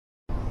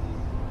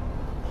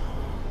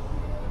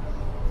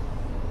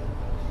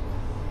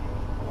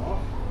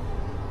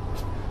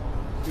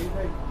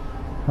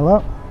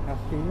Hello?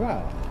 Asking you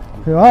out?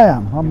 Who I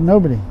am? I'm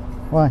nobody.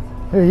 Why?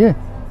 Who are you?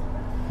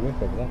 I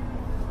work over there.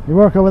 You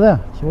work over there?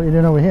 So what are you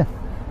doing over here?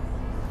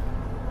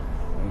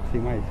 I see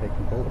why you're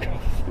taking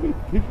photographs.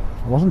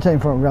 I wasn't taking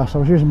photographs, I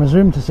was using my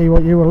zoom to see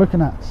what you were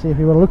looking at, see if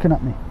you were looking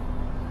at me.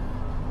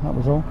 That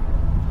was all.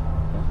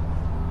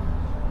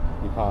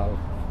 You part of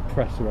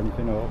press or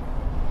anything, or?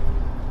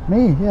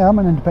 Me? Yeah, I'm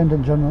an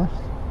independent journalist.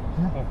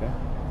 Yeah. Okay.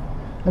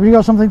 Have you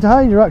got something to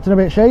hide? You're acting a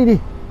bit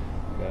shady.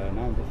 No,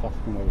 I'm just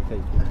asking why you're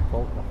taking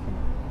photographs.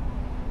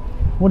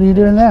 What are you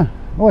doing there?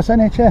 Oh, it's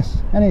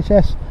NHS.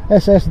 NHS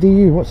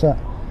SSDU, what's that?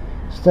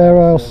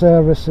 Sterile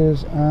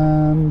Services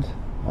and...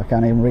 I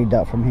can't even read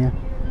that from here.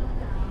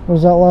 What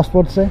does that last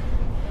word say?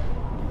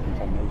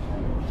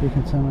 Decontamination.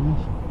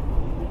 Decontamination.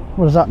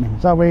 What does that mean?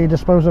 Is that where you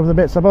dispose of the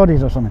bits of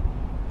bodies or something?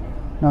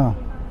 No.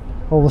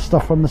 All the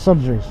stuff from the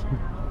surgeries.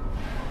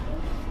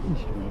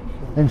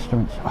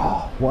 Instruments.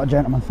 Oh, what a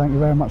gentleman. Thank you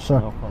very much, sir.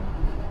 No problem.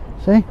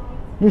 See?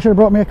 You should have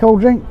brought me a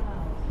cold drink.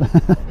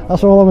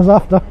 That's all I was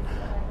after.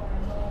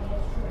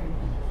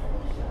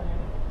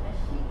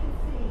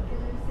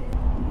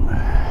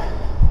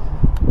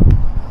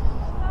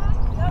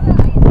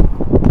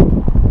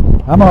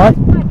 I'm alright.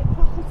 Private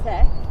property.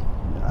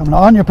 I'm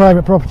not on your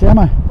private property, am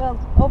I? Well,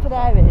 over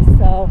there is,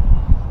 so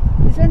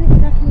is there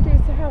anything I can do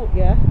to help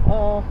you?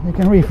 Or You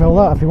can refill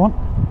that if you want.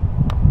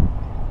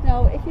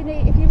 no, if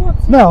you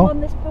want to No. come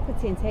on this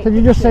property and take Did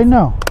you just say pictures-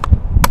 no?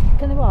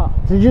 Can I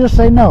what? Did you just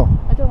say no?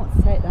 I don't want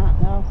to take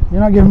that, no.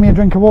 You're not giving me a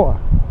drink of water?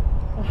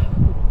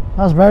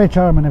 That's very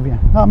charming of you.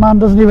 That man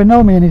doesn't even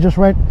know me and he just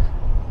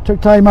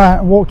took time out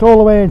and walked all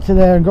the way into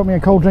there and got me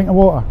a cold drink of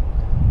water.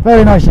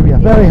 Very nice of you,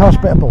 very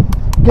hospitable.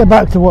 Get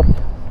back to work.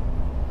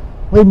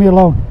 Leave me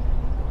alone.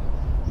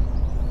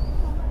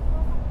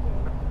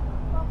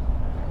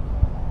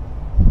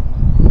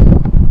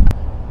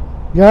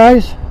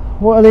 Guys,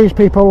 what are these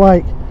people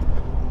like?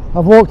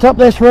 I've walked up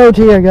this road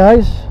here,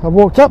 guys. I've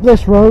walked up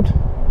this road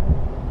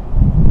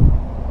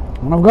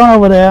and I've gone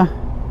over there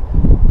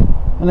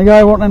and the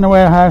guy working in the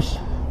warehouse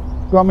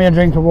got me a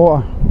drink of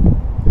water.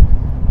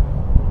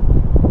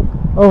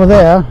 Over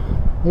there,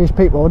 these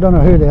people, I don't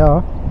know who they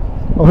are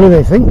or who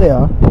they think they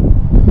are,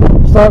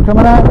 start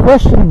coming out and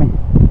questioning me.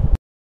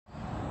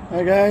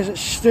 Hey guys,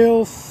 it's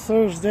still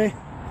Thursday,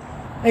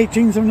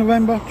 18th of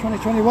November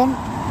 2021.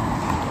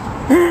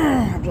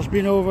 I've just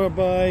been over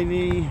by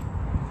the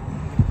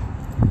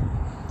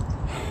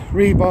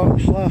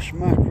Reebok /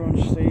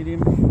 Macron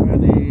Stadium where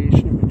the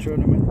snooker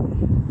tournament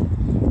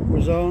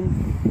was on.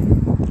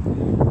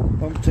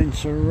 Bumped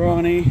into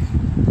Ronnie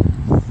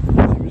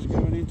as he was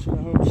going into the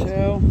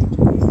hotel.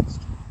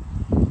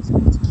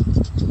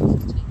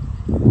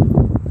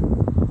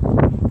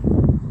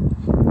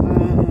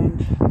 And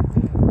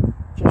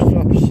just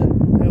opposite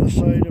the other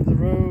side of the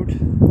road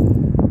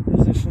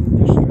is this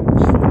industrial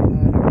estate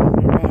that I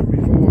wandered around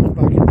before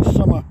back in the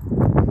summer.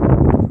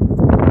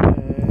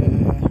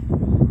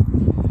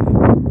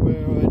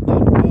 Where I'd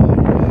done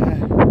my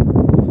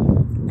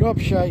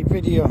gobshite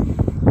video at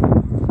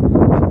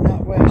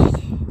NatWest.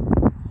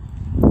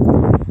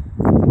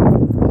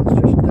 That's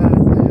just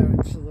down there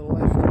and to the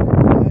left of it,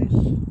 guys.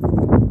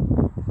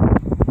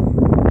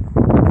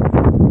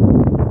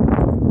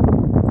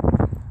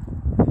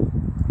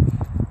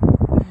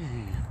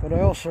 But I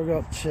also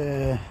got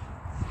a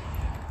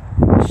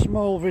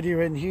small video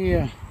in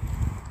here.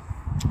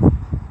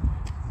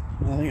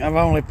 I think I've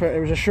only put, it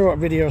was a short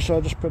video, so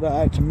I just put that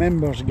out to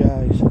members,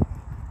 guys.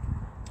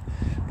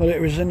 But it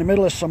was in the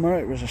middle of summer,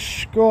 it was a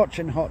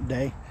scorching hot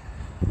day,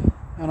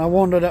 and I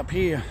wandered up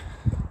here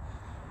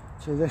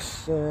to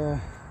this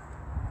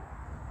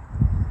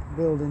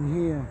building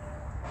here,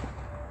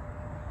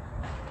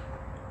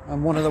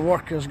 and one of the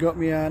workers got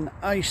me an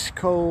ice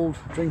cold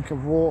drink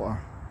of water,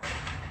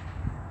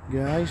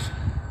 guys.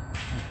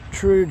 A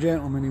true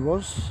gentleman he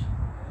was.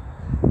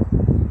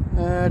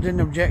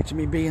 Didn't object to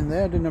me being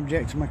there, didn't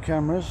object to my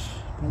cameras.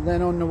 And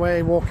then on the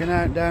way walking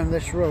out down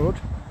this road,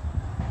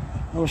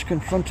 I was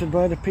confronted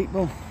by the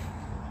people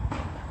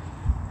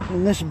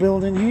in this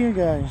building here,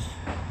 guys.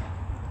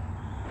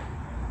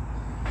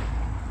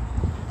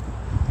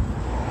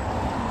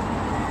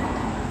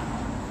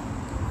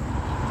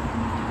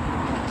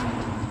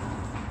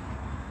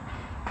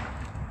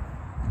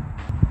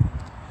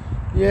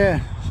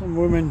 Yeah, some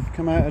women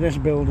come out of this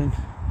building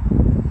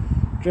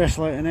dressed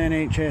like an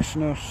NHS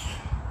nurse.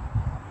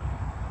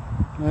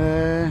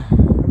 It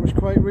was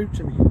quite rude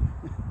to me,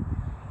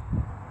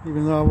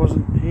 even though I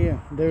wasn't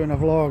here doing a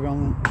vlog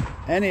on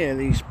any of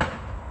these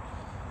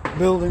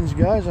buildings,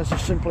 guys. I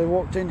just simply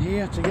walked in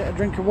here to get a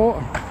drink of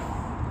water.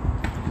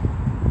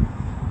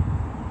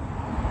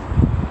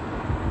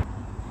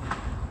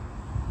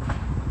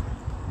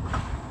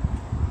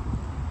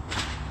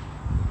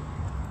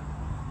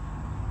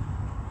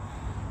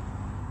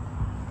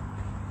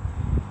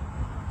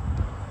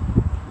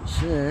 It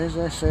says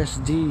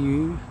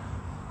SSDU,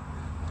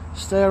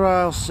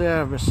 Sterile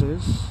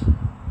Services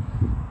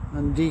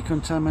and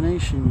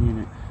Decontamination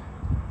Unit.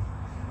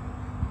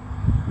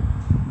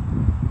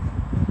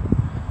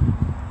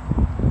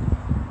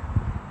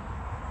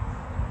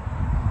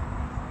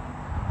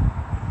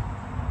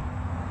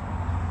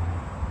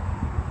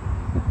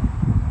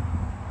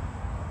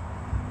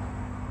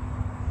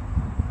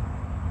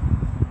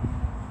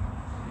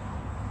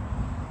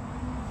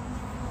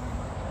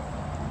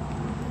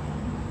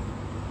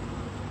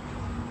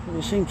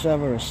 They seem to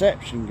have a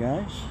reception,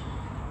 guys.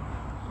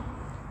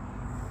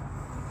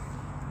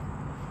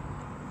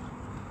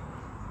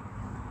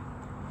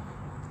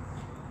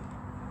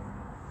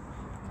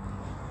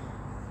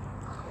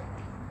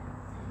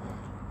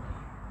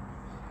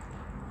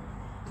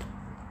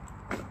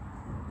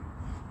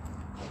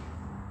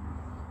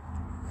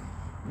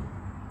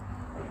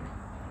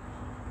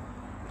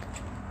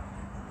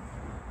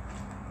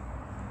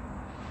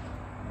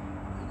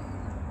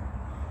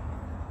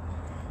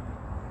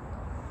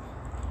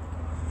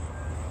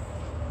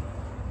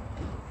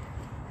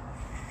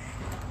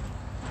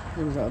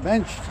 We've got a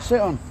bench to sit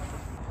on.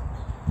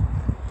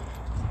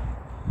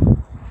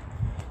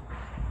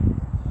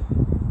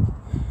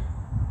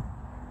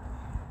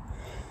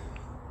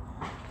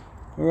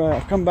 Right,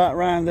 I've come back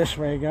round this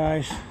way,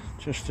 guys,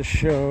 just to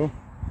show.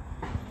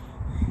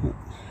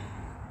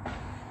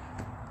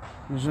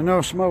 There's a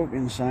no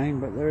smoking sign,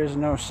 but there is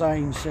no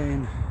sign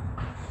saying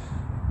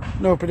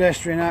no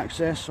pedestrian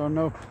access or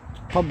no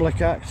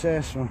public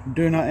access or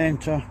do not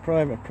enter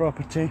private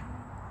property.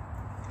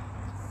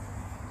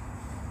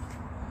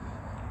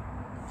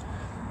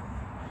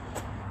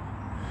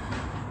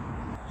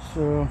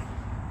 So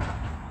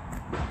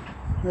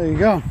there you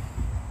go.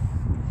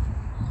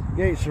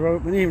 Gates are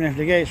open. Even if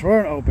the gates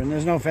weren't open,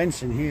 there's no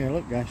fencing here.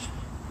 Look, guys.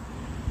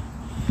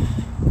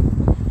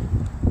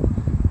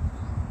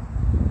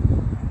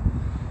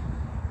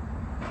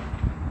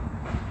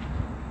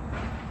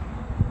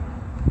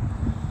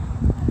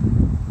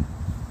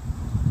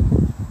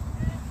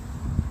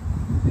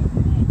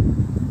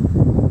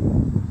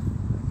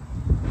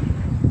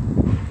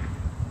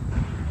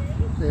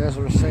 See, as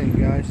I was saying,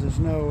 guys, there's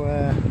no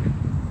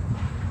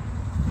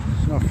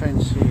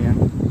fence here.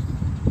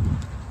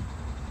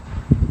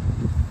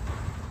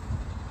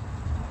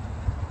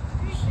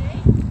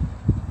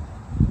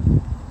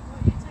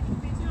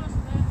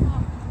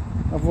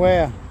 Of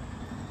where?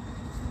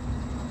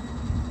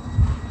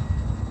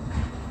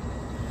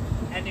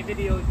 Any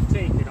videos you've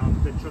taken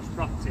on the trust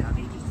property, I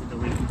need you to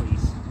delete,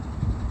 please.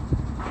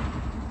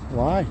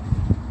 Why?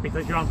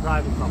 Because you're on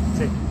private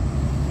property.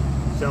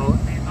 So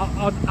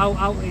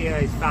out here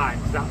is fine,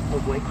 because that's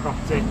public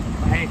property.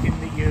 But anything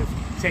that you've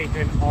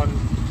taken on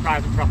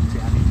private property,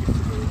 I need you to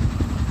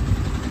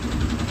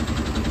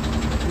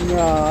delete.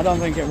 No, I don't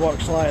think it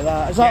works like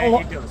that. Is that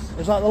it does.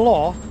 Is that the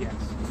law? Yes.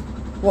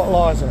 What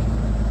law is it?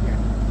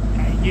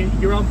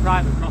 You're on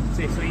private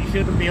property, so you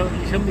shouldn't be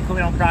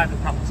coming on private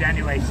property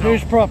anyway. So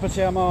whose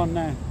property am I on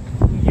now?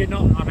 You're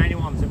not on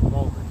anyone's at the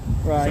moment.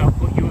 Right. So,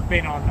 but you have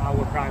been on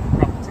our private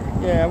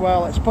property. Yeah,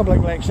 well, it's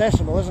publicly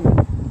accessible, isn't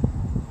it?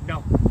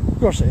 No. Of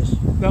course it is.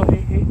 Well,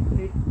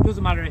 it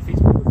doesnn't matter if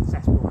it's publicly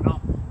accessible or not.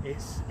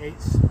 It's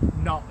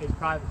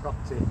private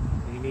property,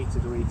 and you need to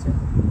delete it.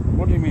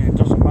 What do you mean it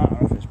doesn't matter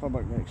if it's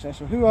publicly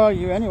accessible? Who are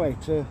you anyway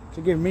to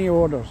give me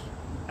orders?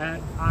 I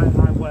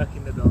work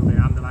in the building.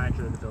 I'm the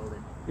manager of the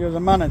building. You're the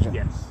manager?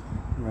 Yes.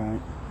 Right.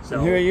 So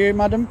and who are you,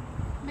 madam?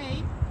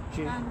 Me?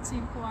 I'm the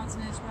team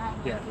coordinator.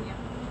 Yeah.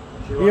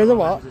 You're the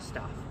what?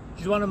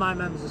 She's one of my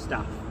members of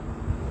staff.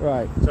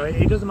 Right. So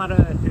it doesn't matter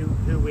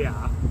who we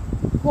are.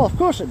 Well, of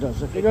course it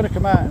does. If you're going to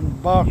come out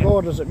and bark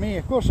orders at me,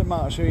 of course it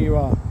matters who you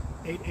are.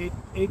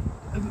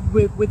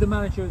 With the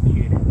manager of the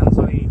unit, that's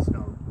all you need to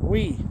know.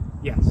 We?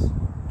 Yes.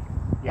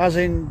 As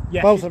in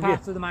both of you? She's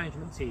part of the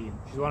management team.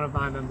 She's one of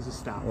my members of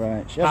staff.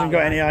 Right. She hasn't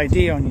got any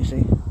ID on, you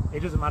see. It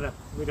doesn't matter.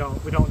 We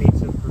don't need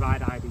to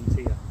provide ID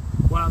to you.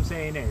 What I'm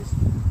saying is,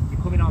 you're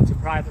coming onto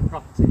private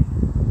property,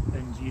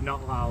 and you're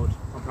not allowed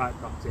on private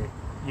property.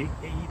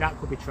 That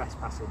could be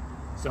trespassing.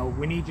 So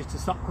we need you to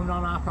stop coming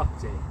on our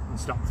property and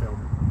stop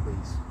filming,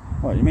 please.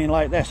 What, you mean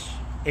like this?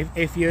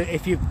 If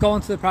you go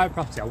onto the private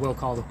property, I will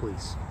call the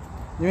police.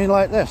 You mean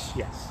like this?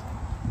 Yes.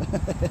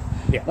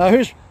 Yeah. Now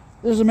this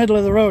is the middle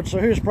of the road, so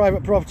whose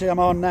private property am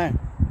I on now?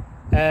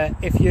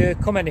 If you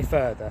come any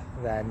further,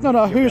 then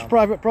no, whose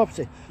private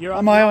property?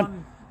 Am I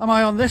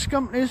on this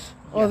company's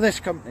or this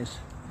company's?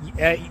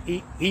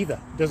 Either,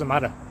 doesn't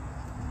matter.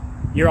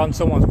 You're on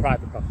someone's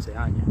private property,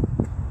 aren't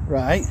you?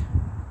 Right.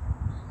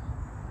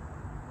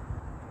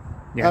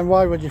 Yeah. And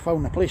why would you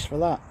phone the police for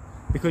that?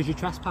 Because you're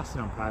trespassing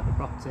on private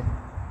property.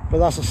 But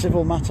that's a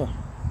civil matter.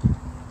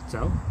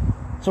 So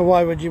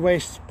why would you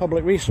waste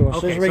public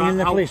resources ringing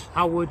the police?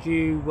 How would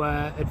you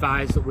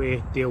advise that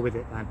we deal with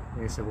it then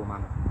in a civil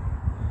manner?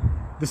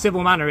 The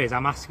civil manner is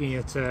I'm asking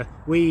you to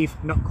leave,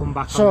 not come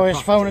back on the So is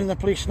property. phoning the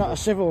police not a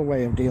civil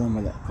way of dealing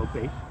with it? Could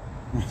be.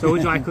 So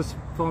would you like us to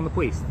phone the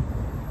police?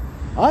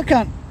 I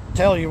can't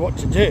tell you what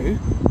to do.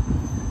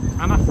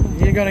 I'm asking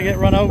You're going to get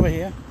run over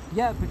here.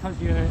 Yeah, because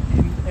you're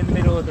in the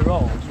middle of the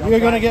road. You're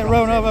going to get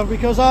run over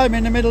because I'm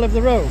in the middle of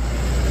the road.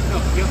 No,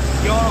 you're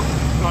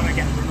going to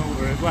get run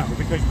over as well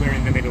because we're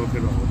in the middle of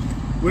the road.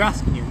 We're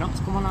asking you not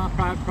to come on our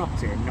private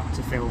property and not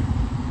to film.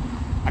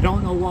 I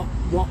don't know what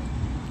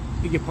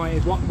your point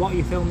is. What are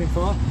you filming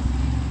for?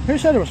 Who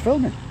said I was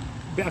filming?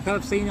 But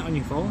I've seen it on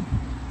your phone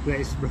that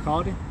it's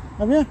recording.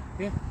 Have you?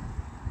 Yeah.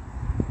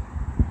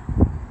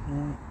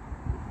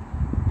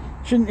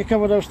 Shouldn't you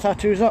cover those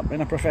tattoos up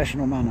in a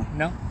professional manner?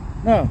 No.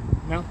 No?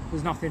 No,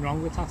 there's nothing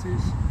wrong with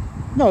tattoos.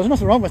 No, there's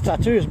nothing wrong with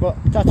tattoos, but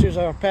tattoos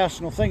are a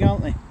personal thing,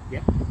 aren't they?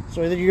 Yeah.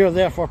 So you're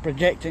therefore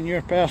projecting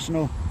your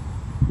personal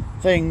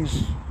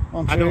things I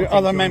onto don't think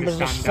other you members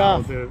of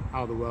understand staff.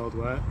 how the world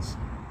works.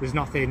 There's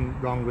nothing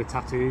wrong with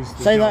tattoos.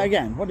 Say that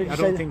again. What did you I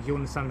say? don't think you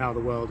understand how the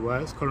world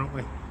works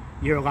currently.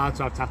 You're allowed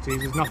to have tattoos.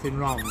 There's nothing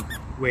wrong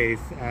with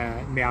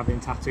me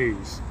having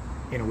tattoos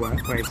in a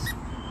workplace.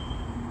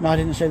 No, I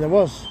didn't say there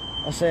was.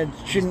 I said,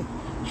 shouldn't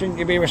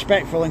you be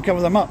respectful and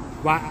cover them up?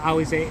 Why? How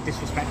is it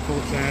disrespectful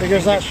to?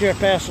 Because that's your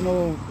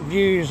personal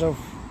views of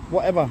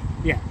whatever.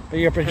 Yeah. But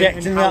you're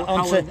projecting that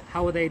onto.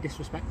 How are they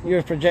disrespectful?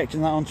 You're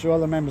projecting that onto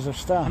other members of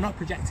staff. I'm not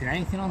projecting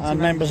anything onto and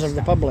members of the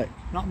staff. public.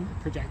 Not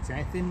projecting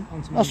anything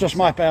onto. That's just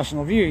my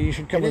personal view. You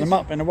should cover It them is.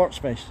 up in a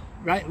workspace.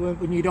 Right,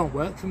 when you don't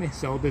work for me,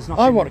 so there's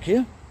nothing. I work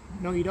here.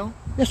 No, you don't.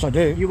 Yes, I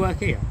do. You work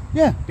here.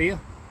 Yeah. Do you?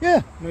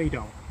 Yeah. No, you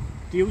don't.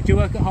 Do you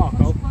work at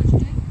Harco? What do you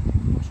do?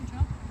 What's your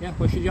job? Yeah.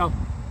 What's your job?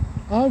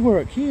 I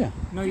work here.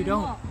 No, you Do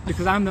don't. what?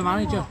 Because I'm the Do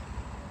manager.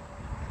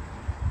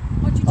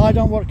 What do you do? I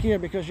don't work here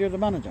because you're the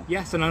manager.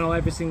 Yes, and I know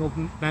every single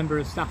member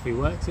of staff who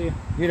works here.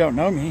 You don't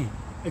know me.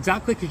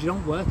 Exactly, because you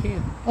don't work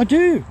here. I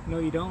do. No,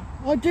 you don't.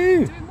 I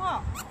do. Doing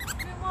what?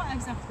 Doing what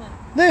exactly?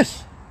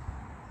 This.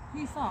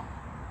 Who for?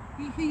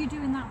 Who are you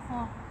doing that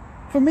for?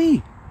 For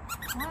me.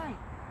 Why?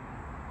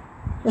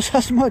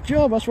 That's my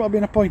job. That's what I've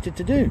been appointed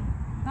to do.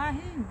 By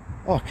whom?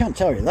 Oh, I can't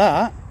tell you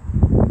that.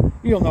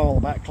 You'll know all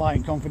about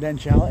client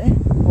confidentiality,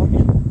 won't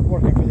you?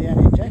 Working for the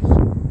NHS.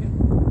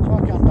 So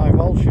I can't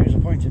divulge who's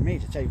appointed me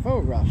to take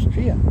photographs of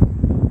here.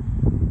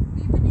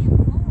 But you've been here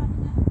before,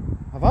 haven't you?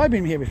 Have I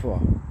been here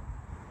before?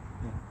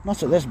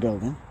 Not at this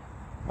building.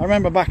 I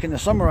remember back in the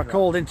summer I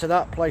called into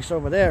that place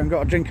over there and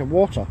got a drink of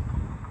water.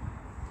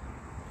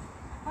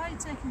 Why are you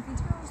taking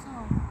videos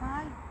though?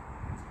 Why?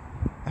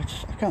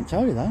 I can't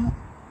tell you that.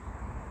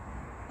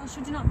 Well,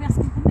 should you not be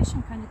asking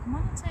permission? Can you come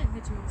on and take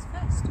videos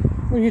first?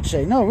 Well, you'd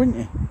say no, wouldn't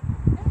you?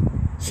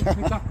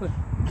 Exactly.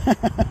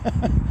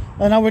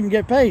 And I wouldn't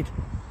get paid.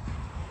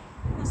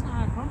 That's not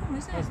our problem,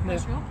 is it? That's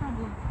That's no- your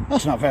problem.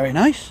 That's not very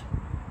nice.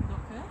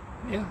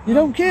 Okay. Yeah. You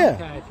don't care? I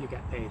don't care if you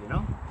get paid or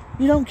not.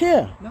 You don't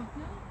care. No.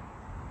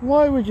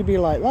 Why would you be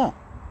like that?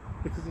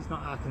 Because it's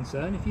not our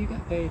concern if you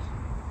get paid.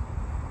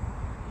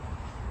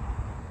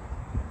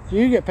 Do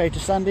you get paid to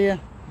stand here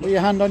with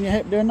your hand on your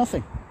hip doing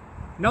nothing?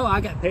 No,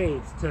 I get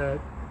paid to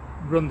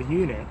run the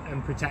unit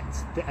and protect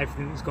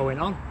everything that's going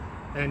on.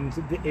 And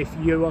if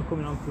you are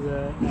coming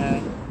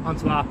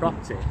onto our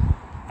property,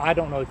 I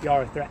don't know if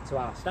you're a threat to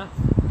our staff.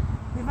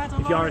 We've had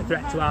If you're a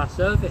threat to our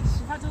service.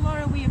 We've had a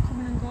lot of weird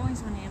coming and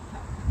goings on here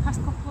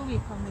past couple of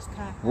weeks on this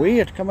car.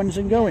 Weird comings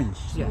and goings.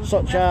 Yeah.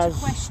 Such We have to as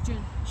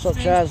question such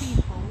strange as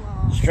people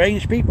or-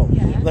 strange people.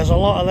 Yeah. There's a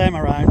lot of them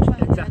around.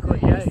 Exactly,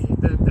 yeah,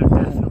 there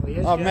definitely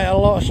is. I've yeah. met a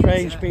lot of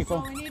strange Yeah.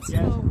 people. So we need to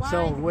Yeah, know why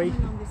so they're we-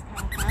 coming on this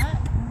car park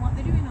and what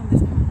they're doing on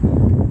this car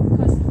park.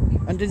 Because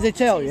people's And did they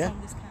tell property is you?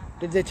 on this car park.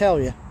 Did they tell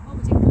you? Oh,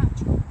 we didn't catch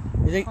them.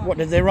 You think what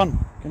did they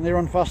run? Can they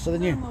run faster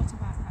than They're you? a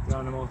motorbike, They're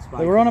on a motorbike.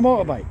 They were on a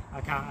motorbike.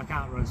 I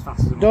can't run as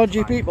fast as a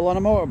Dodgy motorbike. people on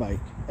a motorbike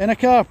in a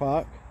car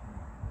park.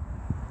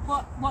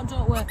 What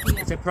don't work here?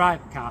 It's a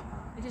private car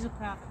park. It is a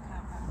private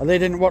car park. Oh, they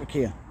didn't work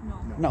here. No.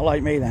 Not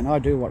like me then. I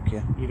do work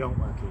here. You don't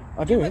work here.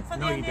 I Do you do. work for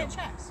No, the you don't.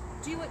 NHS?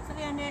 Do you work for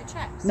the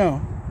NHS? No,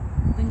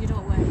 Then you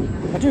don't work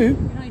here. I do. You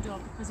know you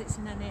don't because it's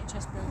an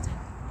NHS building.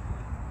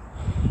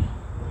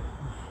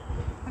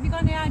 Have you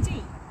got any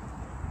ID?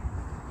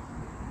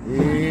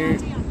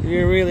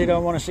 You really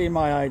don't want to see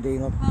my ID,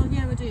 love. Well,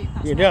 yeah, we do.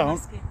 That's You why I'm don't?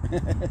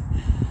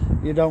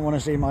 asking. You don't want to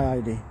see my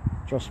ID.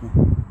 Trust me.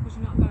 Because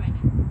you're not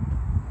going.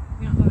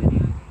 You're not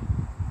going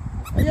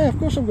any ID. Yeah, of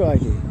course I've got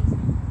ID.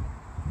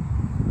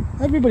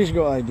 Everybody's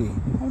got ID,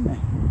 haven't they?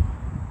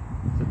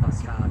 It's a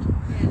bus card.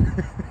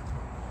 Yeah.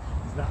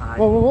 It's not ID.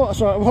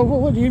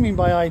 What do you mean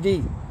by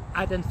ID?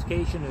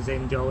 Identification as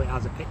in, Joe, it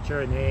has a picture,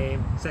 a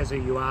name, says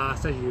who you are,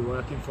 says who you're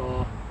working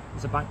for.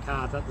 It's a bank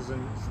card, that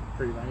doesn't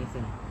prove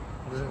anything.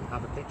 It doesn't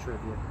have a picture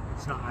of you.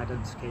 It's not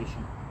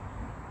identification.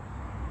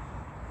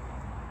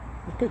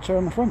 The picture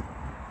on the front.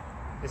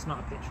 It's not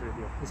a picture of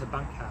you. It's a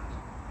bank card.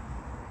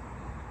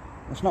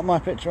 It's not my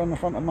picture on the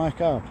front of my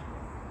card.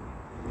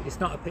 It's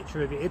not a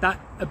picture of you.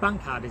 A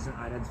bank card isn't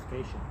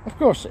identification. Of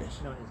course it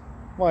is. No, it isn't.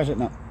 Why is it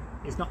not?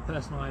 It's not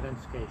personal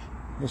identification.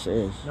 Yes, it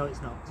is. No,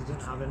 it's not. It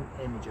doesn't have an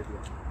image of you.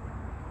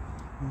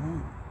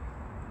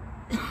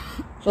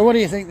 So what do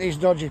you think these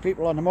dodgy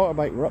people on the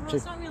motorbike were up Well, to?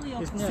 it's not really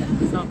your It's, concern.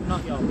 it's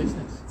not your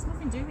business. It's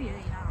nothing to do with you, you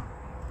know.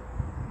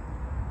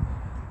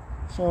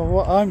 So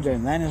what I'm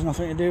doing then has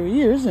nothing to do with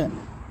you, is it?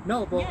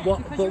 No, but Yeah,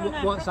 because you're on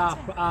our what's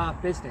property. our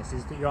business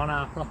is that you're on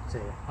our property,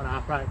 on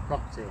our private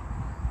property,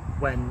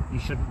 when you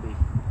shouldn't be.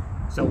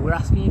 So we're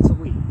asking you to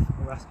leave.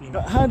 We're asking you. But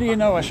not to how come do you back.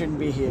 know I shouldn't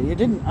be here? You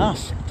didn't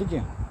ask, did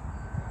you?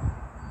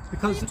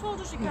 Because You told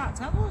us you can't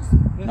tell us.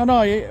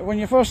 No, when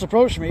you first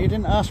approached me, you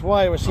didn't ask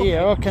why I was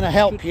here, or can I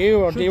help you,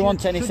 or do you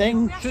want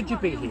anything? We asked Should you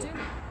what be were here? doing.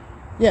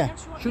 Yeah, We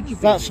asked what Should were you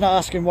be that's here? not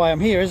asking why I'm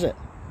here, is it?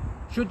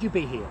 Should you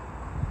be here?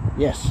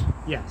 Yes,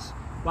 Yes.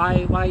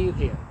 Why are you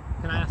here?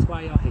 Can I ask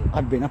why you're here?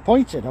 I've been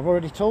appointed, I've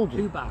already told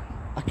Who you. by?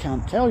 I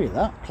can't tell you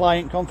that.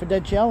 Client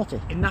confidentiality.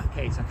 In that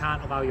case, I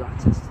can't allow you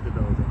access to the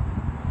building.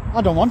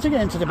 I don't want to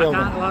get into the building.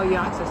 I can't allow you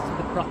access to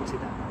the property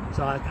then.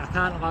 So I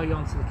can't allow you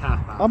onto the car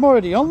park. I'm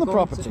already on the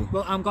property.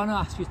 Well, I'm going to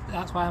ask you,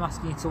 that's why I'm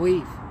asking you to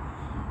leave.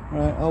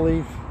 Right, I'll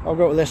leave. I'll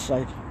go to this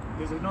side.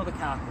 There's another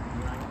car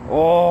coming, right?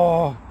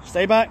 Oh,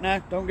 stay back now.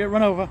 Don't get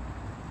run over.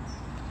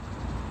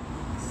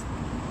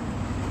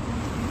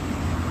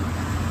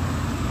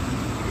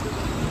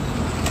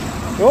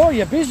 Oh,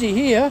 you're busy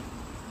here.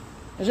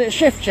 Is it a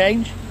shift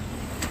change?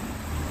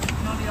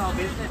 None of your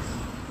business.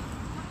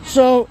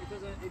 So,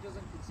 It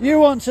doesn't you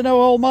want to know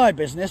all my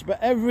business, but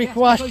every yes,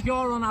 question, because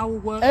you're on our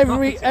work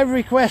property.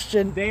 every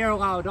question, They're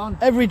allowed on.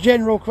 every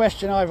general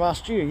question I've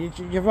asked you,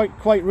 you're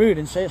quite rude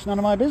and say it's none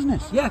of my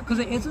business. Yeah, because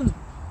it isn't.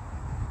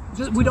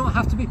 We don't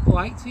have to be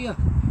polite to you.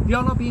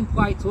 You're not being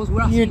polite to us.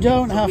 We're asking You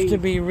don't to have leave. to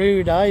be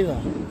rude either.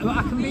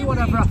 I can be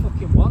whatever I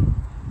fucking want.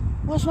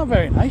 Well, that's not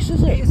very nice,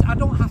 is it? I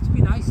don't have to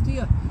be nice to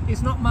you.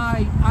 It's not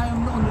my. I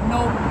am under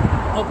no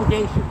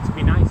obligation to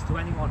be nice to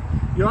anyone.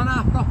 You're on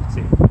our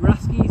property. We're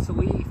asking you to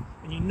leave,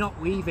 and you're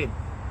not leaving.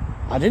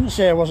 I didn't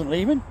say I wasn't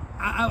leaving.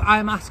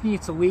 I'm asking you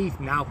to leave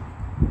now.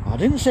 I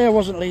didn't say I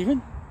wasn't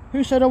leaving.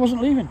 Who said I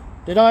wasn't leaving?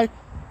 Did I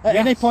at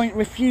any Yes. point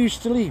refuse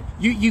to leave?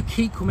 You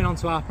keep coming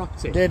onto our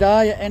property. Did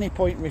I at any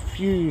point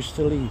refuse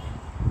to leave?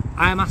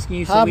 I am asking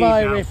you to Have leave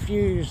I now.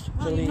 refused to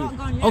Well, you've leave? not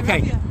gone yet, Okay,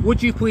 have you?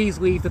 would you please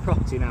leave the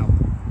property now?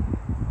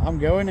 I'm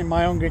going in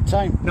my own good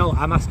time. No,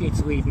 I'm asking you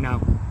to leave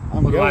now.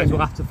 I'm Otherwise, going.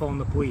 we'll have to phone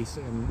the police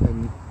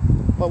and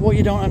But what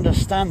you don't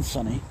understand,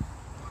 Sonny,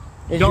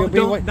 is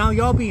now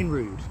you're being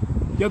rude.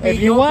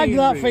 if you wag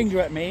that finger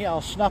at me,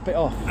 I'll snap it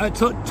off.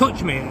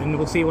 Touch me and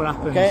we'll see what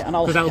happens. Okay, and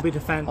because that'll be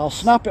defence. I'll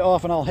snap it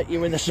off and I'll hit you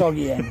with the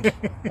soggy end.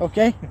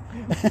 Okay?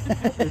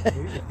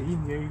 If he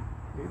knew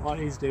what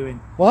he's doing.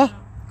 What?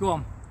 Go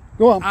on.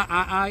 Go on.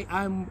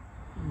 I'm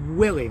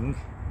willing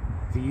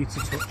for you to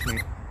touch me.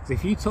 Because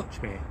if you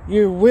touch me,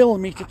 You will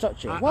me to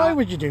touch you. I- Why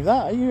would you do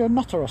that? Are you a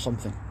nutter or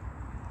something?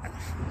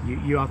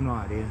 you have no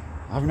idea.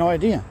 I have no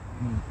idea.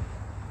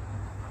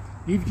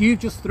 You've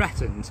just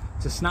threatened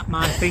to snap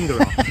my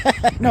finger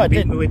off. No, I and beat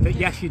me didn't. with it.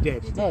 Yes, you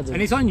did. No, I didn't.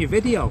 And it's on your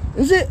video.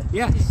 Is it?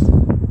 Yes.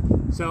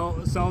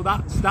 So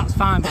that's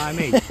fine by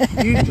me.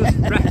 You just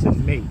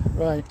threatened me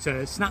Right.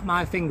 to snap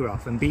my finger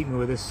off and beat me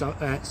with a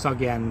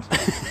soggy end.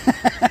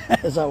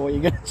 Is that what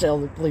you're going to tell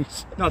the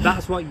police? No,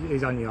 that's what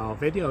is on your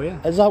video,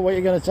 yeah. Is that what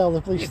you're going to tell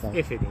the police then?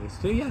 If it needs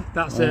to, yeah.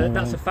 That's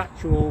a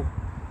factual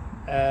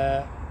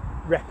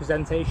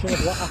representation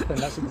of what happened.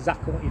 That's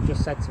exactly what you've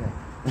just said to me.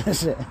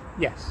 Is it?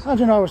 Yes. How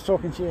do you know I was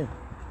talking to you?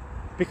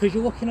 Because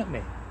you're looking at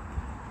me.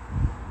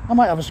 I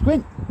might have a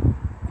squint.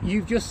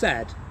 You've just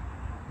said,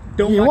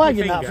 don't You're wag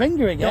your wagging that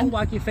finger again. Don't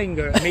wag your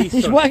finger at me,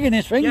 He's son. wagging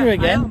his finger Yeah,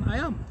 again. I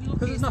am. You're Because lucky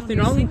there's it's nothing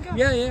not wrong. his finger.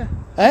 Yeah, yeah.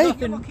 Hey?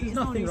 There's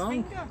nothing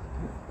wrong.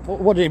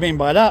 What do you mean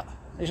by that?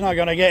 He's not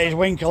going to get his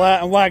winkle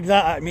out and wag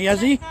that at me,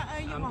 has he? Take that how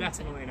you I'm want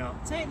definitely it.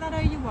 not. Take that how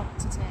you want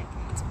to take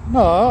it.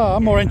 No,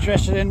 I'm more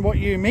interested in what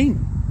you mean.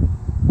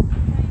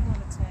 How you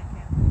want to take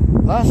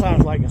it. That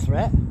sounds like a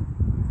threat.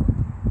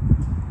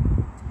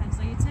 Depends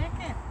how you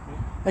take it.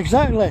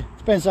 Exactly.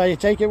 Depends how you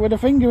take it with a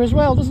finger as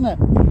well, doesn't it?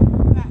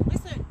 Right,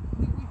 listen.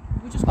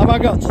 We just Have I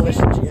got to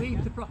listen to you?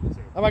 Leave the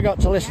property. Have I got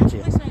to listen to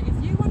you? Listen,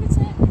 if you want to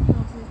take videos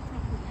of this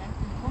property, then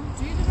come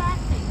do the right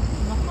thing.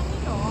 Knock on the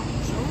door.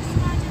 Show us some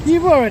identification.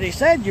 You've already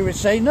said you would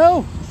say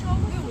no. Show us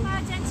some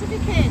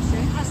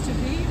identification as to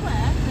who you were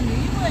and who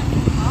you're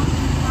working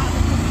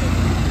for.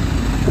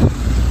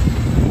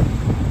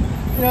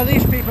 You know,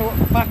 these people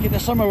back in the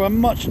summer were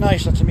much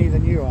nicer to me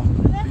than you are.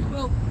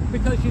 Well,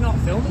 because you're not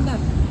filming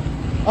them.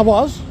 I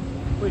was.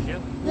 Was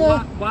you?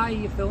 Yeah. Why are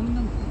you filming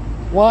them?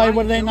 Why Why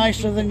were you they filming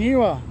nicer people? than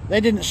you are? They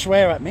didn't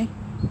swear at me.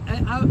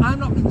 I'm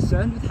not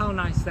concerned with how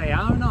nice they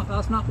are or not.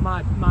 That's not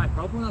my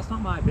problem. That's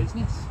not my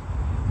business.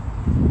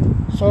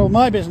 So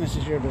my business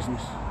is your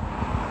business.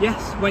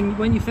 Yes,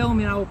 when you're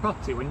filming our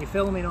property, when you're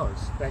filming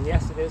us, then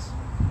yes, it is.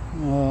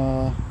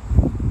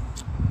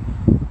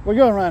 We're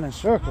going around in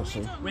circles,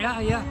 see. We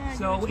are, yeah.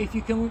 So if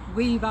you can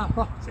leave our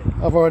property,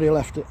 I've already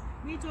left it.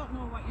 We don't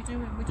know what you're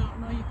doing. We don't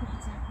know you could be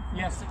taking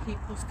Yes. to keep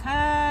us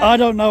cars. I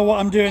don't know what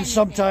I'm doing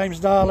sometimes,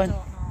 We darling. don't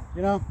know.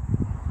 You know,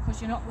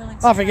 Because you're not willing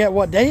to. I forget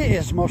what day it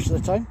is most of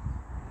the time.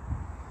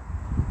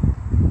 Not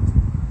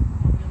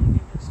really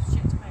give us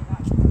shit to make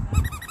that shit fair.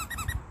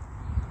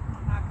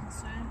 Not my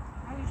concern.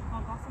 I just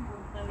bog off and go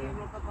and play with a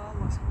rubber ball.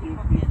 What's in your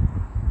pocket?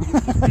 you're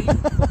just being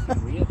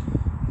fucking weird.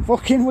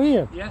 Fucking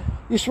weird. Yeah,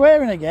 You're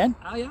swearing again?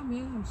 I am.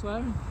 Yeah, I'm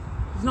swearing.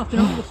 There's nothing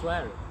wrong with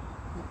swearing.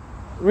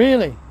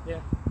 Really? Yeah.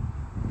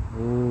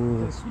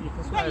 Ooh. You can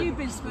I swear bet you've if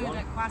been you screwed want.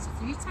 at quite a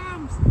few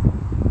times.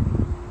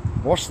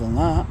 Worse than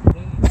that.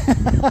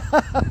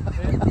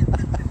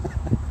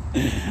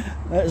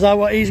 Yeah. Is that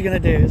what he's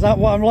going to do? Is that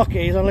what I'm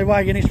lucky? He's only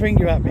wagging his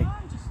finger at me.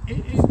 I'm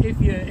just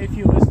If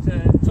you was to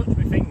touch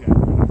my finger,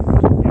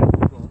 yeah,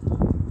 but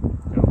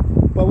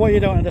no. But what you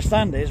don't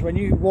understand is when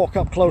you walk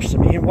up close to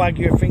me and wag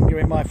your finger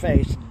in my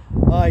face,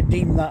 I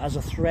deem that as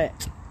a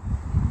threat.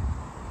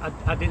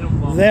 I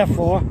didn't want.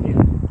 Therefore,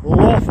 Yeah.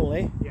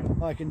 lawfully, Yeah.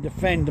 I can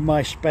defend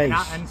my space.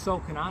 And so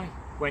can I.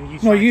 when you No,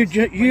 tried you to-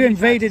 ju- when you tried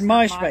invaded to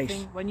my snap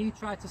space. when you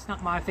tried to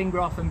snap my finger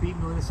off and beat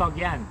me with a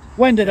soggy end.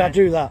 When did I then-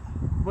 do that?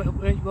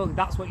 Well,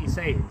 that's what you're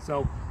saying.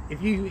 So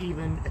if you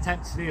even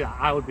attempt to do that,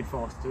 I would be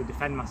forced to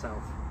defend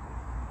myself.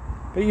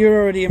 But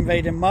you're already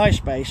invading my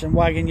space and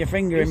wagging your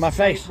finger in my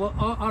face. Well,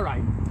 all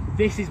right.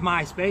 This is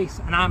my space,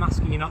 and I'm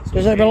asking you not to.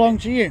 Does it invade belong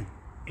to you?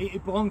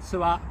 It belongs to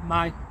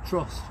my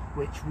trust,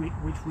 which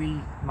we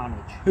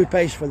manage. Who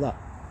pays for that?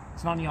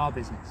 It's none of your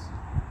business.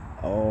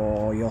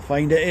 Oh, you'll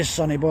find it is,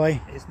 sonny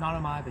boy. It's none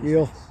of my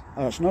business.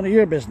 Oh, it's none of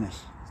your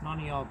business. It's none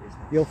of your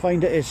business. You'll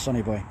find it is,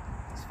 sonny boy.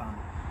 It's fine.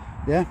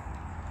 Yeah?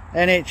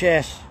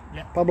 NHS,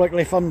 Yeah.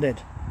 publicly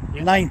funded,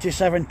 Yeah.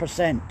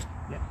 97%.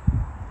 Yeah.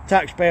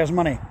 Taxpayers'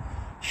 money.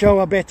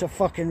 Show a bit of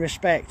fucking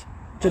respect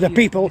to the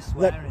people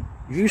that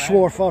you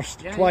swore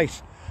first, Yeah,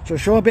 twice. So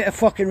show a bit of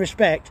fucking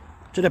respect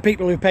to the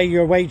people who pay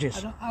your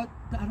wages. I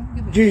don't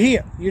give a Do you shit.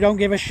 hear? You don't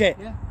give a shit.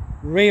 Yeah.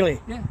 Really?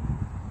 Yeah.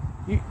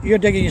 You're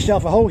digging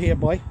yourself a hole here,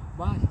 boy.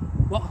 Why?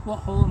 What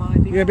hole am I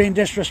digging? You're being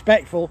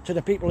disrespectful to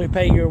the people who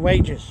pay your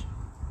wages.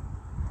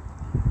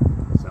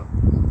 So,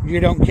 You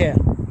don't care.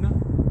 no.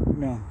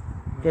 No.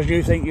 Because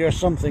you think you're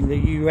something that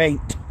you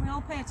ain't. We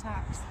all pay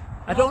tax.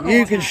 I don't know. You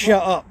what- can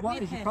shut up. What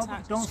We is your pay problem?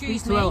 tax. Don't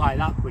Excuse speak to her me. like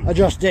that, please. I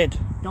just did.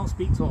 Don't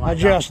speak to her I like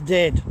that. just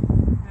did.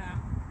 Yeah.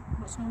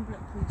 What's the number,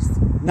 please?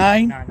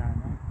 9, No.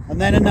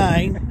 and then a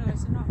 9, No,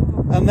 it's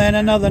not. and then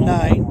another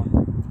 9.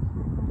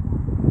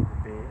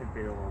 It'd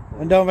be a local.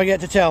 And don't forget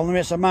to tell them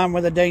it's a man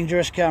with a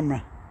dangerous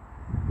camera.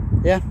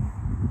 Yeah?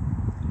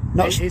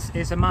 Not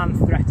It's a man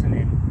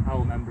threatening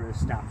our member of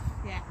staff.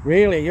 Yeah.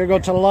 really. You're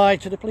going to lie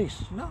to the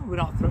police. No, we're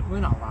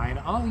not lying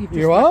at all. You've just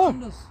You are.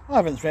 threatened us. I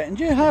haven't threatened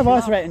you. How have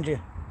I threatened you?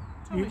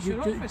 You Shut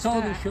up for a told us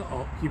start. shut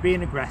up. You're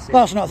being aggressive.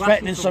 That's not You've asked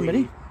threatening me to somebody.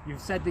 leave. You've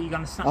said that you're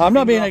going to snap I'm my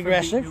not being finger off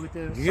and beat aggressive. me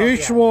with the You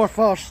soggy swore end.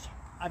 first.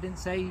 I didn't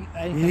say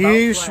anything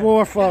You about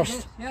swore swearing.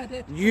 first. Yeah, I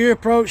did. You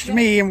approached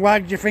me and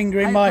wagged your finger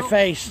in my don't-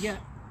 face. Yeah,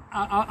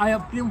 I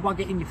didn't wag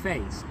it in your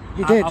face.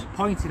 You did. I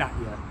pointed at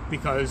you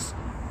because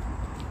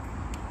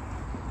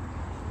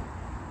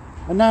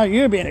And now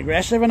you're being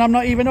aggressive and I'm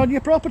not even on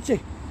your property.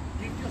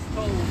 you've just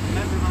told a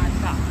member of my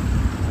staff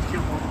to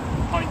shut up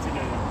and pointed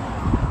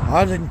at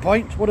I didn't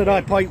point. What did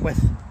I point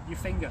with? your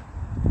finger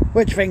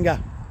Which finger?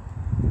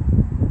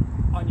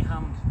 on your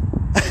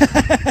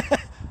hand.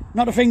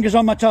 Not the fingers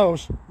on my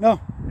toes.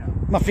 No. No,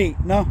 My feet.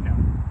 No. no.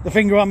 The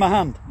finger on my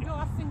hand. You don't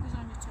have fingers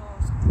on your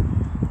toes.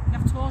 You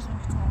have toes on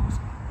your toes.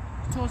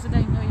 Your toes are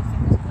there, you know your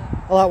fingers are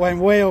there. Well, that went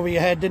way over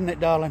your head, didn't it,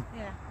 darling?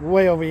 Yeah.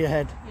 Way over your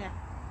head. Yeah.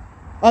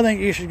 I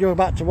think you should go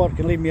back to work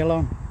and leave me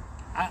alone.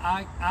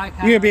 I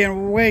can't. You're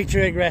being way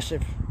too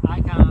aggressive. I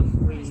can't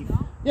It's leave.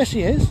 not. Yes,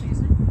 he is. Is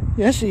it?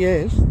 Yes, he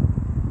is.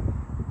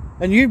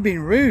 And you've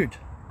been rude.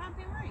 I'm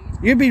being rude.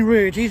 You've been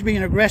rude. He's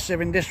been aggressive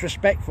and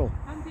disrespectful.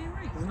 I'm being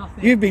rude. There's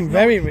nothing. You've been it's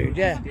very not rude,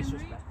 yeah.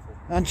 Disrespectful.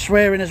 And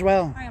swearing as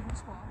well. I haven't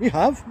sworn. You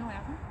have. No, I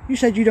haven't. You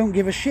said you don't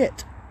give a shit.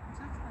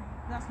 Exactly.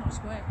 That's not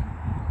swearing.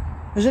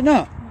 Is it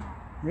not? No.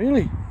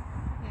 Really?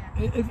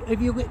 Yeah.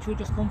 If you literally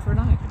just come for an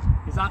argument,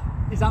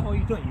 is that what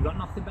you're doing? You've got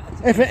nothing better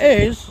to do. If it so you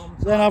is, just come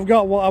to then that? I've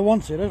got what I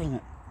wanted, haven't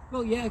it?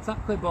 Well, yeah,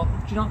 exactly. But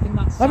do you not think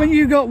that's? Haven't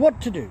you got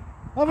what to do?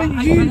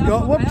 Haven't you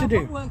got what to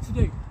do? Work to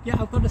do.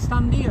 Yeah, I've got to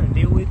stand here and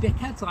deal with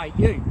dickheads like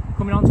you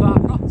coming onto our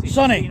property.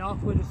 Sonny. Being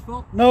awkward as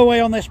fuck. No way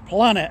on this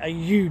planet are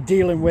you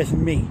dealing with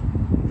me.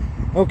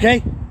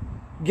 Okay?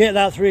 Get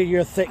that through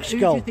your thick Who do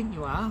skull. you think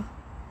you are?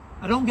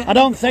 I don't get. I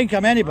don't think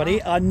I'm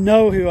anybody. I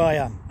know who I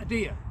am. Do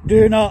you?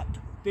 Do not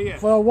Do you?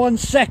 for 1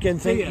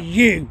 second think Do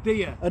you Do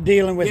you? are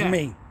dealing with Yeah.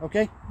 me.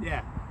 Okay?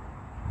 Yeah.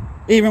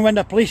 Even when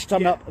the police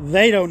turn Yeah. up,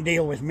 they don't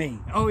deal with me.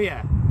 Oh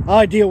yeah.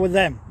 I deal with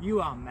them.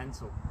 You are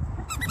mental.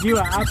 You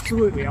are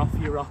absolutely off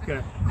your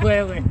rocker.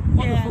 Clearly.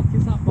 What Yeah. the fuck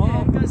is that, Yeah,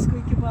 Bob? got a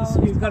squeaky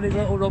ball. He's got his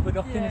little rubber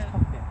duck in his Yeah.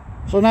 pocket.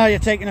 So now you're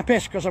taking a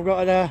piss because I've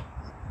got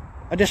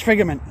a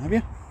disfigurement, have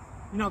you?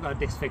 You've not got a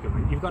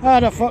disfigurement. You've got. How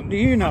the fuck do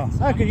you know?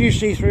 How could you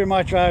see through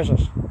my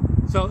trousers?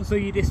 So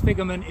your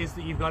disfigurement is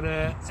that you've got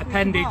a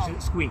appendage ball.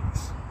 that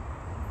squeaks.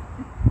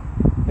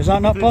 Is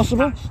that not That's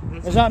possible? attached-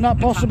 Is that not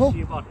attached possible? to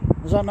your body.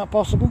 Is that not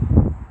possible?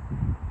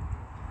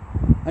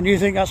 And you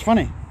think that's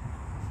funny?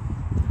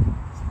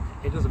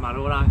 It doesn't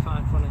matter what I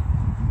find funny.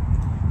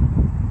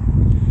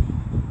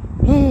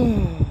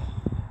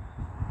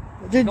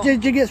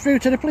 Did you get through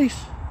to the police?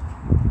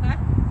 Huh?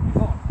 Go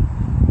on.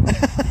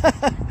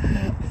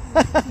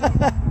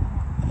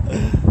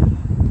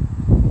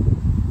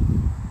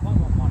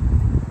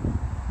 111.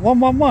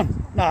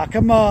 111? Nah,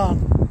 come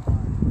on.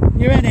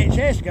 You're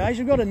NHS guys,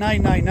 you've got a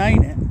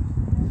 999 it.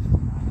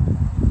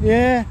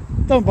 Yeah,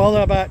 don't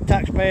bother about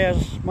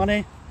taxpayers'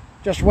 money.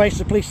 Just waste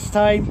the police's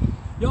time.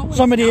 You're wasting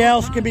Somebody our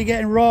else time. could be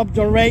getting robbed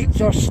or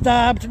raped or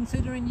stabbed.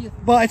 Considering you.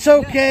 But it's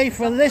okay Yeah,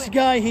 for this exactly.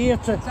 guy here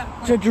to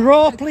Exactly.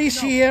 draw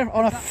police No, here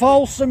on a exactly.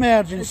 false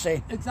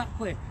emergency.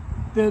 Exactly.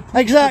 The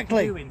police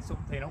Exactly. are doing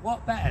something a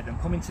lot better than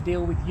coming to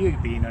deal with you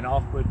being an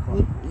awkward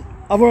cunt.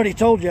 I've already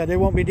told you they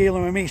won't be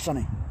dealing with me,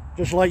 Sonny.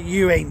 Just like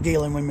you ain't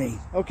dealing with me,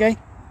 okay?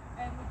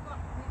 We've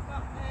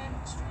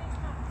got streams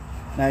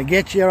now. Now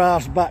get your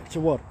ass back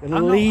to work and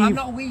leave. I'm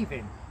not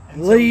leaving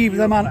until Leave you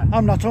the man. left.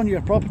 I'm not on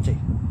your property.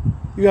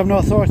 You have no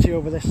authority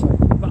over this side.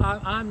 But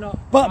I'm not.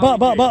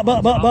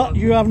 But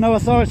you have no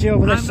authority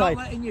over this I'm side.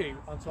 not letting you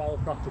onto our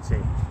property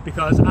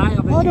because I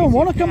have a I don't duty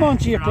want of to come care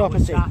onto your for our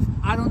property. staff.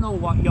 I don't know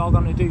what you're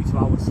going to do to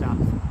our staff,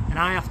 and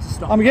I have to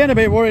stop. I'm that. getting a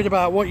bit worried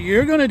about what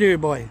you're going to do,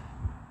 boy.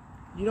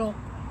 You don't.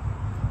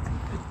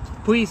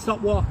 Please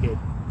stop walking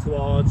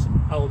towards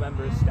our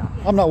member of staff.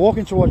 I'm not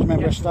walking towards a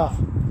member of Yes, you staff.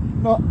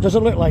 No, does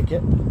it look like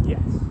it? Yes.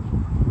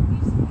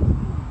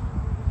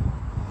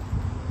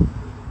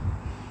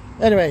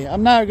 Anyway,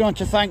 I'm now going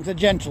to thank the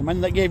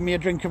gentleman that gave me a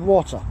drink of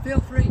water.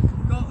 Feel free.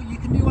 Go, you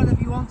can do whatever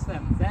you want to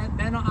them.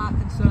 They're not our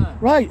concern.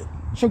 Right,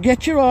 so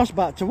get your ass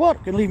back to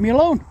work and leave me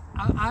alone.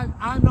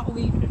 I'm not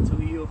leaving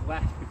until you have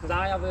left because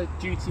I have a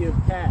duty of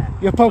care.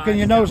 You're poking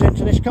your nose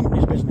into this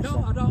company's business No,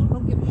 then. I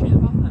don't give a shit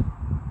about them.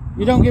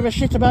 You don't give a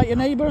shit about your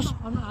neighbours?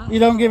 I'm not. You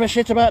don't give a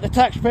shit about the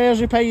taxpayers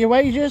who pay your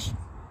wages?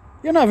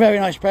 You're not a very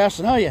nice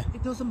person, are you?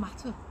 It doesn't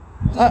matter.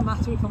 It doesn't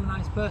matter if I'm a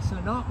nice person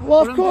or not.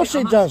 Well, of But course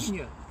I'm it does. asking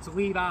you to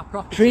leave our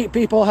property. Treat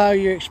people how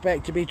you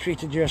expect to be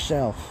treated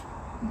yourself.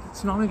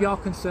 It's none of your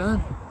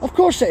concern. Of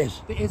course it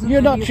is. It isn't You're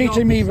any not of your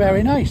treating me concern.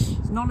 very nice.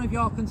 It's none of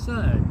your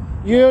concern.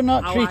 You're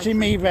not How I treating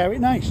me treat very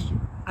nice.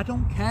 I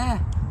don't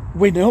care.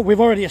 We know, we've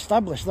already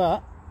established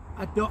that.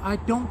 I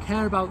don't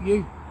care about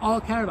you. All I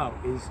care about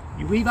is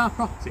you leave our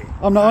property.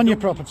 I'm not I on your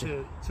don't want property.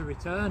 you to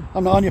return.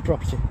 I'm not on your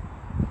property.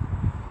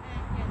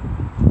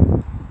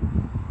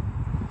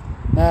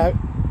 Now,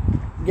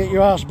 get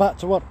your ass back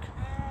to work.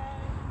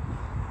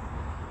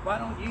 Why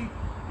don't you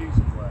do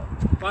some work?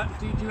 Why,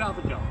 do you have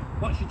a job?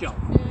 What's your job?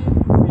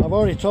 I've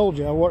already told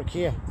you I work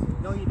here.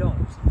 No, you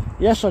don't.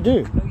 Yes, I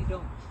do. No, you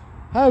don't.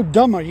 How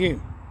dumb are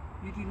you?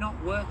 You do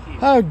not work here.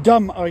 How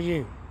dumb are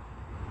you?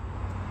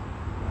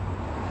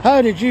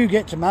 How did you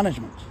get to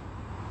management?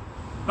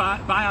 By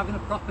having a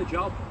proper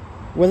job.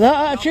 With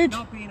that attitude?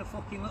 Not being a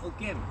fucking little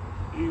gimp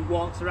who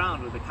walks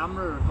around with a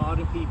camera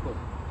recording people.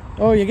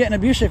 Oh, you're getting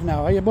abusive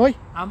now, are you, boy?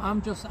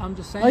 I'm just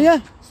saying. Oh,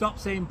 yeah? Stop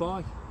saying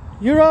boy.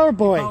 You are a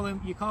boy.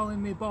 You're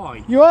calling me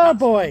boy. You are a That's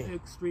boy.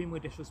 Extremely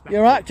disrespectful.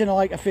 You're acting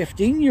like a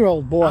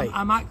 15-year-old boy.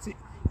 I'm acting.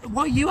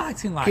 What are you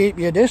acting like? Keep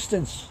your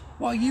distance.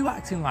 What are you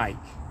acting like?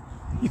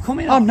 You're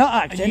coming. I'm on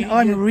not and acting,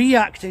 I'm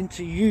reacting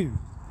to you.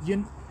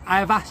 I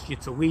have asked you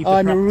to leave the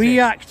I'm property.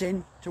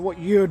 reacting to what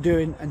you're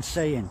doing and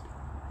saying.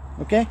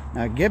 Okay?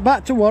 Now get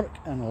back to work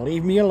and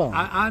leave me alone.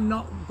 I'm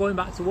not going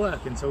back to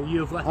work until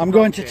you've left. I'm the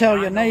going to property. tell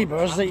I your know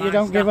neighbours that you my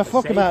don't give a staff are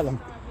fuck safe. about them.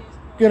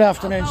 Good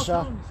afternoon, I'll sir.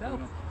 tell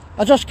myself.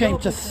 I just came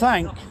to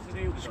thank...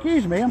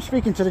 Excuse me, I'm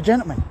speaking to the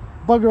gentleman.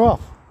 Bugger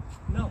off.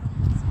 No.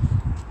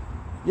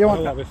 You I'll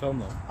want... have it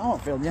filmed though. I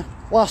won't film you.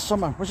 Last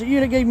summer. Was it you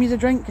that gave me the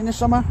drink in the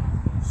summer?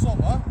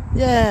 Summer?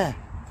 Yeah.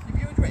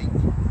 Give you a drink?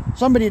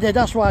 Somebody did,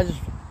 that's why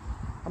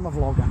I'm a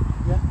vlogger.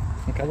 Yeah.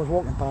 Okay. I was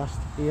walking past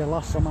here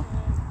last summer.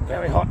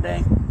 Very hot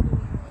day.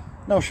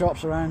 No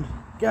shops around.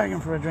 Going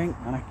for a drink,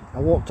 and I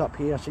walked up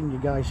here, seen you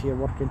guys here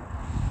working,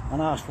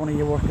 and I asked one of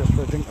your workers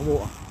for a drink of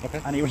water. Okay.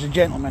 And he was a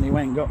gentleman, he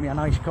went and got me a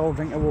nice cold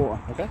drink of water.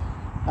 Okay.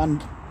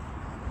 And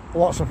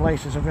lots of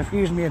places have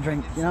refused me a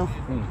drink, you know.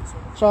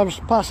 So I was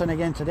passing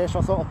again today, so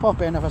I thought I'll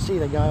pop in. If I see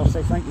the guy, I'll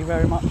say thank you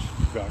very much,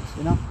 Right.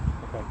 you know.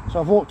 Okay.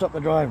 So I've walked up the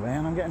driveway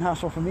and I'm getting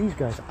hassle from these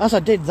guys, as I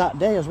did that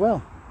day as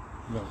well.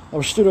 Right. I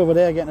was stood over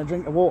there getting a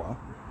drink of water,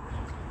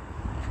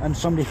 and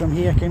somebody from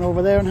here came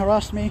over there and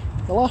harassed me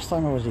the last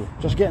time I was here,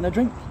 just getting a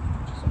drink.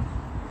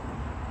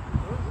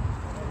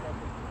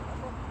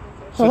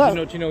 So that-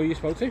 do you know who you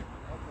spoke to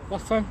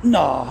last time?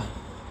 No,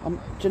 do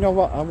you know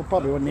what? I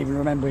probably wouldn't even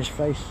remember his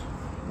face.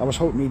 I was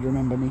hoping he'd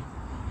remember me.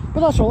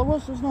 But that's all it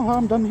was. There's no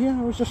harm done here.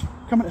 I was just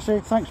coming to say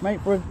thanks,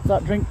 mate, for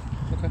that drink.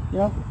 Okay. You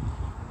know,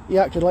 he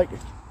acted like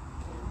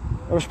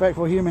a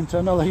respectful human to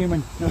another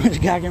human who was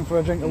gagging for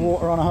a drink of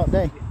water on a hot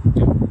day.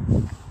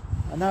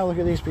 And now look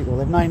at these people.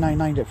 They've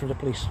 999'd it for the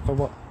police. For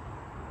what?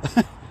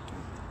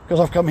 Because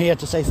I've come here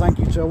to say thank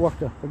you to a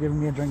worker for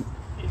giving me a drink.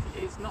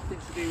 It's nothing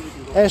to do with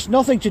you. It's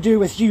nothing to do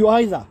with you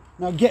either.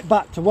 Now get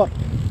back to work.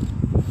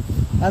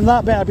 And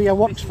that better be a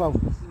works phone.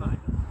 This is mine.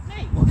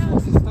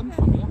 What's it stemmed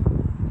from, yeah?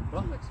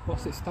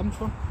 What's it stemmed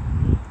from?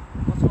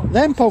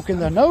 Them poking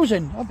their nose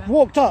in. I've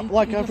walked up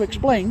like I've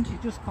explained. He's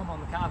just come on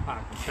the car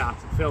park and started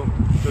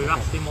filming. So we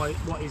asked him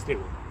what he's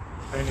doing.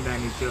 And then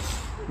he's just...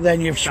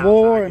 Then you've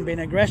swore and been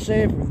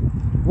aggressive,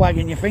 and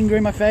wagging your finger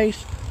in my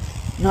face.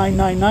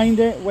 999'd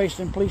it,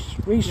 wasting police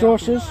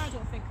resources. I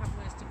don't think I've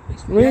wasted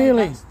police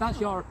Really? That's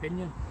your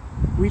opinion.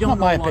 It's We don't not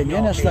my know what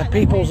opinion, you're it's the doing.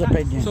 people's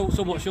opinion.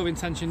 So what's your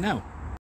intention now?